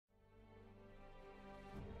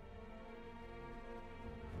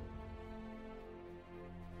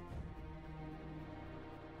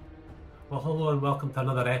Well, hello and welcome to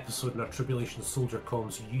another episode in our Tribulation Soldier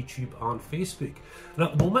COMS YouTube and Facebook. And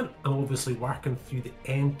at the moment, I'm obviously working through the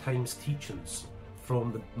end times teachings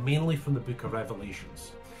mainly from the book of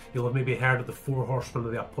Revelations. You'll have maybe heard of the 4 Horsemen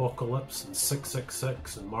of the Apocalypse and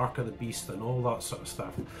 666 and Mark of the Beast and all that sort of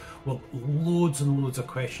stuff. Well, loads and loads of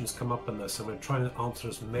questions come up in this, and I'm trying to answer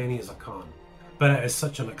as many as I can. But it is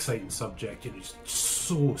such an exciting subject, it's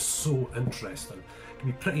so interesting. It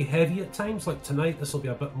can be pretty heavy at times, like tonight this will be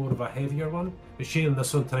a bit more of a heavier one. But sharing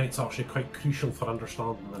this one tonight's actually quite crucial for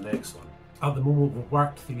understanding the next one. At the moment we've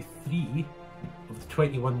worked through 3 of the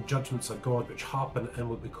 21 judgments of God which happen in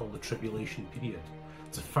what we call the tribulation period.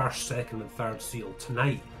 It's the 1st, 2nd and 3rd seal.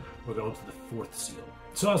 Tonight we're going on to the 4th seal.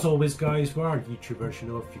 So as always guys, we are YouTubers,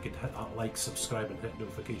 if you could hit that like, subscribe and hit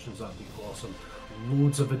notifications, that'd be awesome.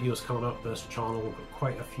 Loads of videos coming up this channel, we've got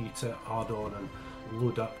quite a few to add on and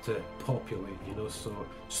load up to populate, so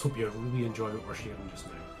just hope you're really enjoying what we're sharing just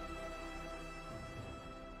now.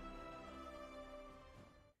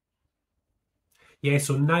 Yeah,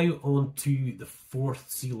 so now on to the 4th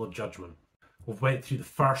seal of judgment. We've went through the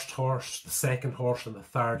 1st horse, the 2nd horse and the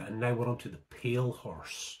 3rd, and now we're on to the pale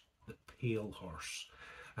horse. The pale horse.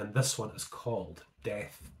 And this one is called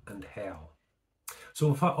Death and Hell. So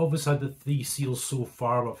we've obviously had the 3 seals so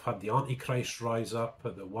far. We've had the Antichrist rise up,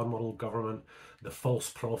 the one world government, the false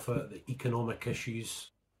prophet, the economic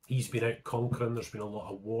issues. He's been out conquering, there's been a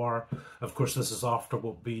lot of war. Of course, this is after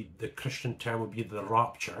what would be, the Christian term would be the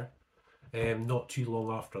rapture. Not too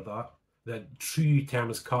long after that. The true term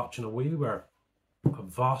is catching away, where a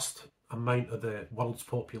vast amount of the world's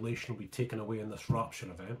population will be taken away in this rapture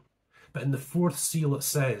event. But in the 4th seal it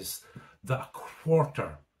says that a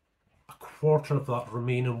quarter of that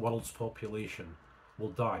remaining world's population will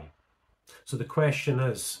die. So the question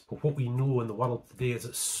is, what we know in the world today is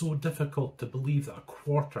it's so difficult to believe that a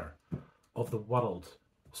quarter of the world's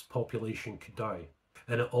population could die.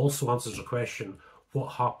 And it also answers the question,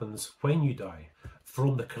 what happens when you die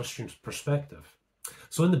from the Christian's perspective.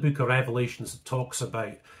 So in the book of Revelations it talks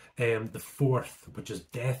about the 4th, which is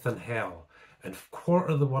death and hell, and a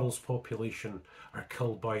quarter of the world's population are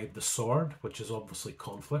killed by the sword, which is obviously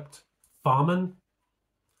conflict, famine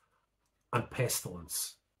and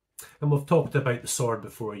pestilence. And we've talked about the sword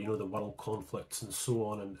before, the world conflicts and so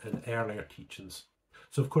on in earlier teachings.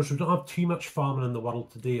 So of course we don't have too much famine in the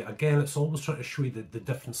world today. Again, it's always trying to show you the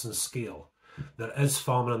difference in scale. There is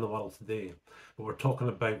famine in the world today, but we're talking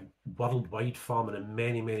about worldwide famine in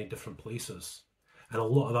many different places. And a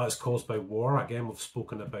lot of that is caused by war. Again, we've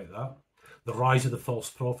spoken about that. The rise of the false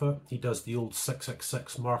prophet. He does the old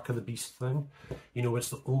 666 Mark of the Beast thing. It's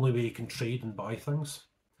the only way you can trade and buy things.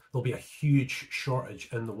 There'll be a huge shortage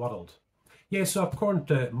in the world. Yeah, so according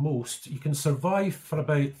to most, you can survive for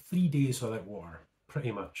about 3 days without water,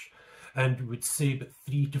 pretty much. And we would say about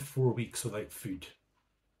 3 to 4 weeks without food.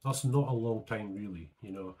 That's not a long time really,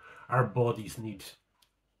 Our bodies need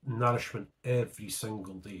nourishment every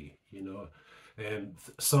single day, And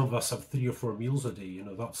some of us have 3 or 4 meals a day,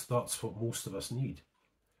 that's what most of us need.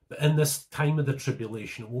 But in this time of the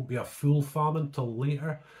tribulation, it won't be a full famine till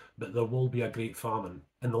later, but there will be a great famine.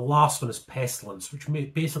 And the last one is pestilence, which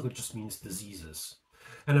basically just means diseases.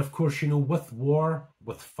 And of course, with war,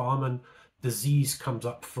 with famine, disease comes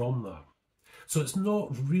up from that. So it's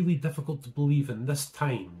not really difficult to believe in this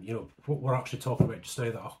time, what we're actually talking about just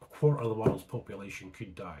now, that a quarter of the world's population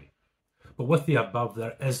could die. But with the above,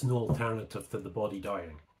 there is no alternative to the body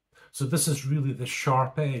dying. So this is really the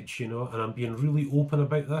sharp edge, and I'm being really open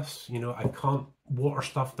about this. I can't water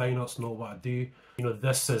stuff down, that's not what I do.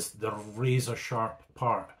 This is the razor sharp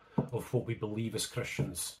part of what we believe as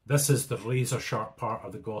Christians. This is the razor sharp part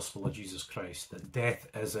of the gospel of Jesus Christ, that death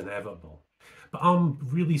is inevitable. But I'm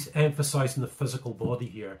really emphasising the physical body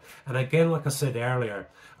here. And again, like I said earlier,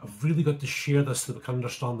 I've really got to share this so we can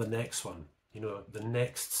understand the next one, the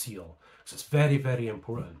next seal. So it's very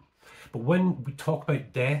important. But when we talk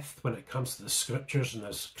about death, when it comes to the scriptures and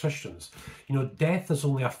as Christians, death is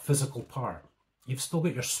only a physical part. You've still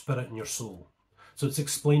got your spirit and your soul. So it's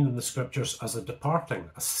explained in the scriptures as a departing,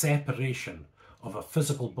 a separation of a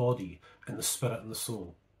physical body and the spirit and the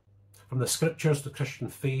soul. From the scriptures, the Christian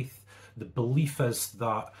faith, the belief is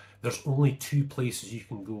that there's only 2 places you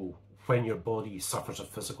can go when your body suffers a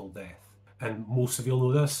physical death. And most of you will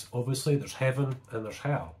know this, obviously, there's heaven and there's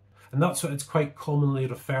hell. And that's what it's quite commonly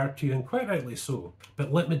referred to, and quite rightly so.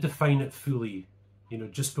 But let me define it fully,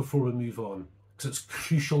 just before we move on, because it's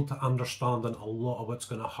crucial to understanding a lot of what's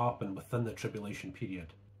going to happen within the tribulation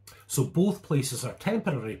period. So both places are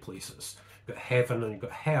temporary places. You've got heaven and you've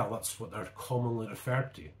got hell, that's what they're commonly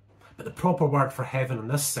referred to. But the proper word for heaven in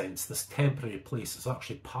this sense, this temporary place, is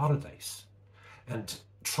actually paradise. And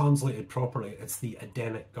translated properly, it's the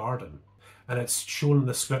Edenic garden. And it's shown in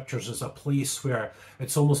the scriptures as a place where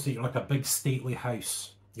it's almost like a big stately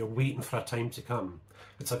house. You're waiting for a time to come.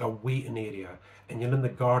 It's like a waiting area, and you're in the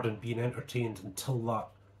garden being entertained until that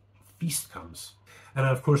feast comes. And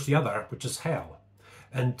of course the other, which is hell.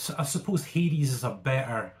 And I suppose Hades is a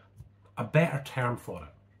better term for it.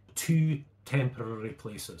 Two temporary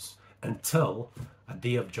places until a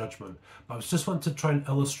day of judgment. But I was just wanting to try and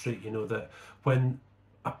illustrate, that when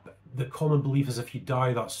the common belief is if you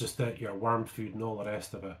die, that's just it, you're worm food and all the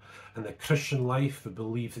rest of it. And the Christian life, the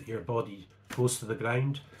belief that your body goes to the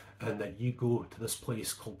ground and that you go to this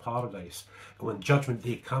place called paradise. And when judgment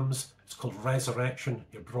day comes, it's called resurrection.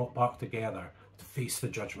 You're brought back together to face the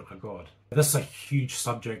judgment of God. This is a huge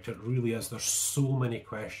subject, it really is. There's so many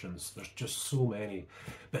questions, there's just so many.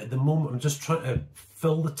 But at the moment, I'm just trying to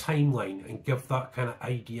fill the timeline and give that kind of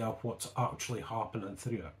idea of what's actually happening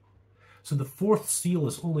through it. So the fourth seal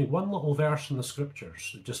is only one little verse in the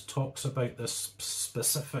scriptures. It just talks about this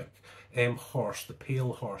specific horse, the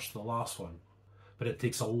pale horse, the last one. But it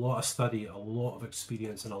takes a lot of study, a lot of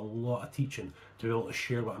experience, and a lot of teaching to be able to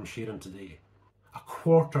share what I'm sharing today. A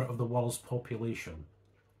quarter of the world's population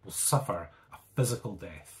will suffer a physical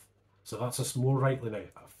death. So that's us more rightly now,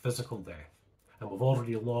 a physical death. And we've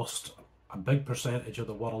already lost a big percentage of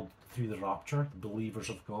the world through the rapture. The believers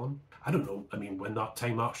have gone. I don't know, when that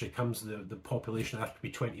time actually comes, the population has to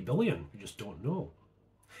be 20 billion. We just don't know.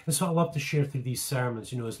 And so I love to share through these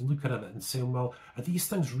sermons, is looking at it and saying, well, are these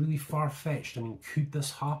things really far-fetched? Could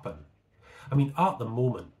this happen? At the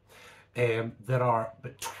moment, there are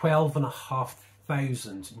about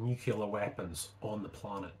 12,500 nuclear weapons on the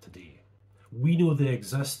planet today. We know they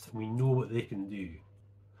exist, and we know what they can do.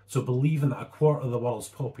 So believing that a quarter of the world's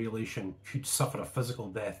population could suffer a physical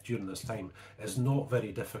death during this time is not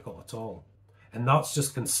very difficult at all. And that's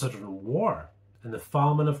just considering war. And the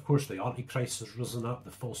famine, of course, the Antichrist has risen up,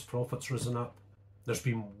 the false prophet's risen up. There's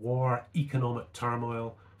been war, economic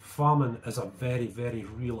turmoil. Famine is a very, very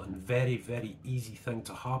real and very, very easy thing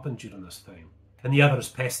to happen during this time. And the other is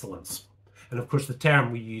pestilence. And of course the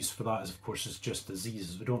term we use for that is just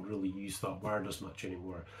diseases. We don't really use that word as much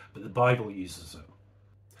anymore, but the Bible uses it.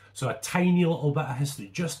 So a tiny little bit of history,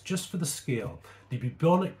 just for the scale. The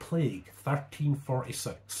bubonic plague,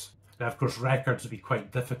 1346. Now, of course, records would be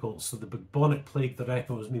quite difficult. So the bubonic plague, the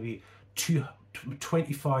reckon, was maybe between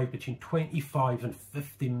 25 and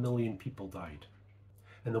 50 million people died.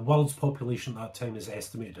 And the world's population at that time is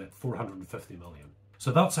estimated at 450 million.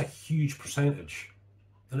 So that's a huge percentage.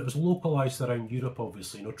 And it was localised around Europe,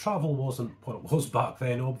 obviously. Travel wasn't what it was back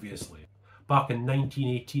then, obviously. Back in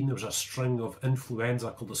 1918, there was a string of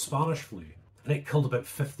influenza called the Spanish flu, and it killed about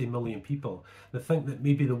 50 million people. And I think that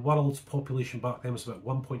maybe the world's population back then was about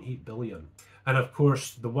 1.8 billion. And of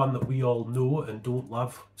course, the one that we all know and don't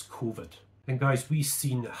love is COVID. And guys, we've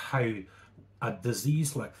seen how a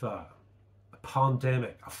disease like that, a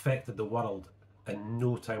pandemic, affected the world in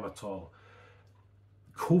no time at all.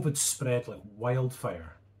 COVID spread like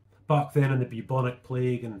wildfire. Back then in the bubonic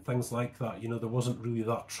plague and things like that, there wasn't really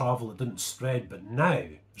that travel, it didn't spread, but now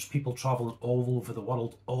there's people travelling all over the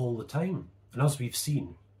world all the time. And as we've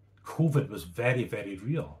seen, COVID was very, very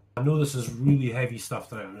real. I know this is really heavy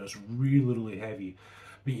stuff down, and it's really, really heavy,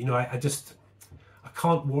 but I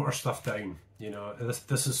can't water stuff down.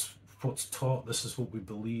 This is what's taught, this is what we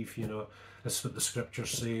believe, this is what the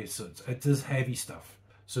scriptures say, so it is heavy stuff.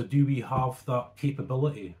 So do we have that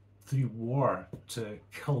capability through war to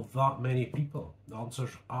kill that many people? The answer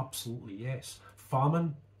is absolutely yes.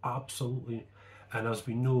 Famine, absolutely. And as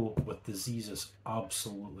we know with diseases,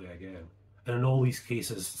 absolutely again. And in all these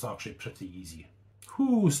cases, it's actually pretty easy.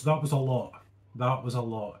 Whew, so that was a lot. That was a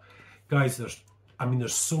lot. Guys, there's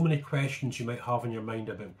so many questions you might have in your mind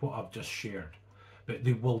about what I've just shared. But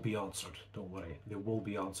they will be answered, don't worry. They will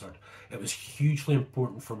be answered. It was hugely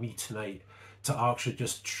important for me tonight to actually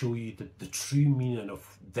just show you the true meaning of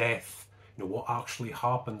death, what actually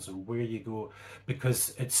happens and where you go,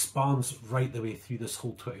 because it spans right the way through this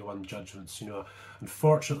whole 21 judgments.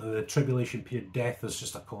 Unfortunately, the tribulation period, death is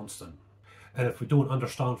just a constant. And if we don't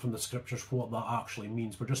understand from the scriptures what that actually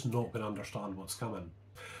means, we're just not going to understand what's coming.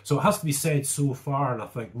 So it has to be said so far, and I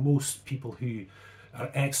think most people who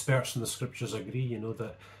are experts in the scriptures agree,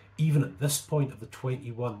 that even at this point of the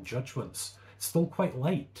 21 judgments, it's still quite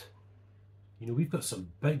light. We've got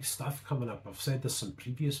some big stuff coming up. I've said this in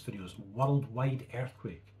previous videos. Worldwide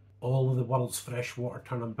earthquake. All of the world's fresh water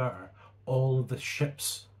turning bitter. All of the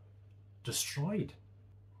ships destroyed.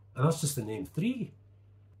 And that's just to name 3.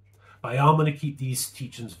 But I am going to keep these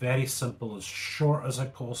teachings very simple, as short as I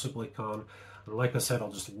possibly can. And like I said,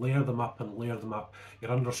 I'll just layer them up and layer them up.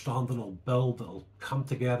 Your understanding will build, it'll come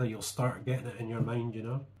together, you'll start getting it in your mind, you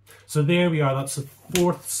know. So there we are, that's the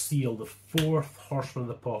fourth seal, the fourth Horseman of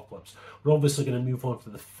the Apocalypse. We're obviously going to move on to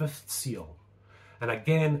the fifth seal. And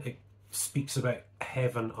again, it speaks about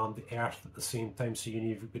heaven and the earth at the same time, so you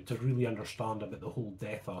need to really understand about the whole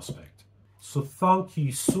death aspect. So thank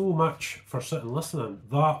you so much for sitting and listening.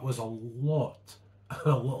 That was a lot, a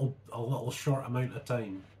little short amount of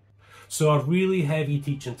time. So a really heavy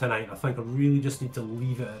teaching tonight. I think I really just need to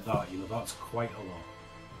leave it at that, you know, that's quite a lot.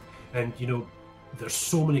 And you know, there's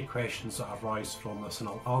so many questions that arise from this, and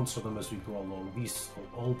I'll answer them as we go along. These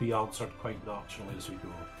will all be answered quite naturally as we go.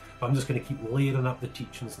 But I'm just going to keep layering up the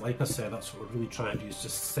teachings. Like I said, that's what we're really trying to do, is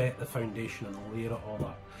just set the foundation and layer it all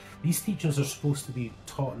up. These teachings are supposed to be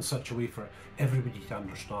taught in such a way for everybody to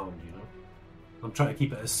understand, you know. I'm trying to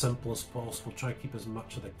keep it as simple as possible, try to keep as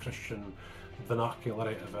much of the Christian vernacular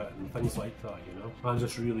out of it and things like that, you know. I'm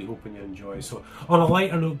just really hoping you enjoy. So on a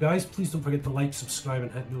lighter note, guys, please don't forget to like, subscribe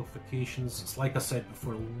and hit notifications. It's like I said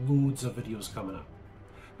before, loads of videos coming up.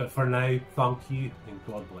 But for now, thank you and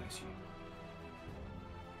God bless you.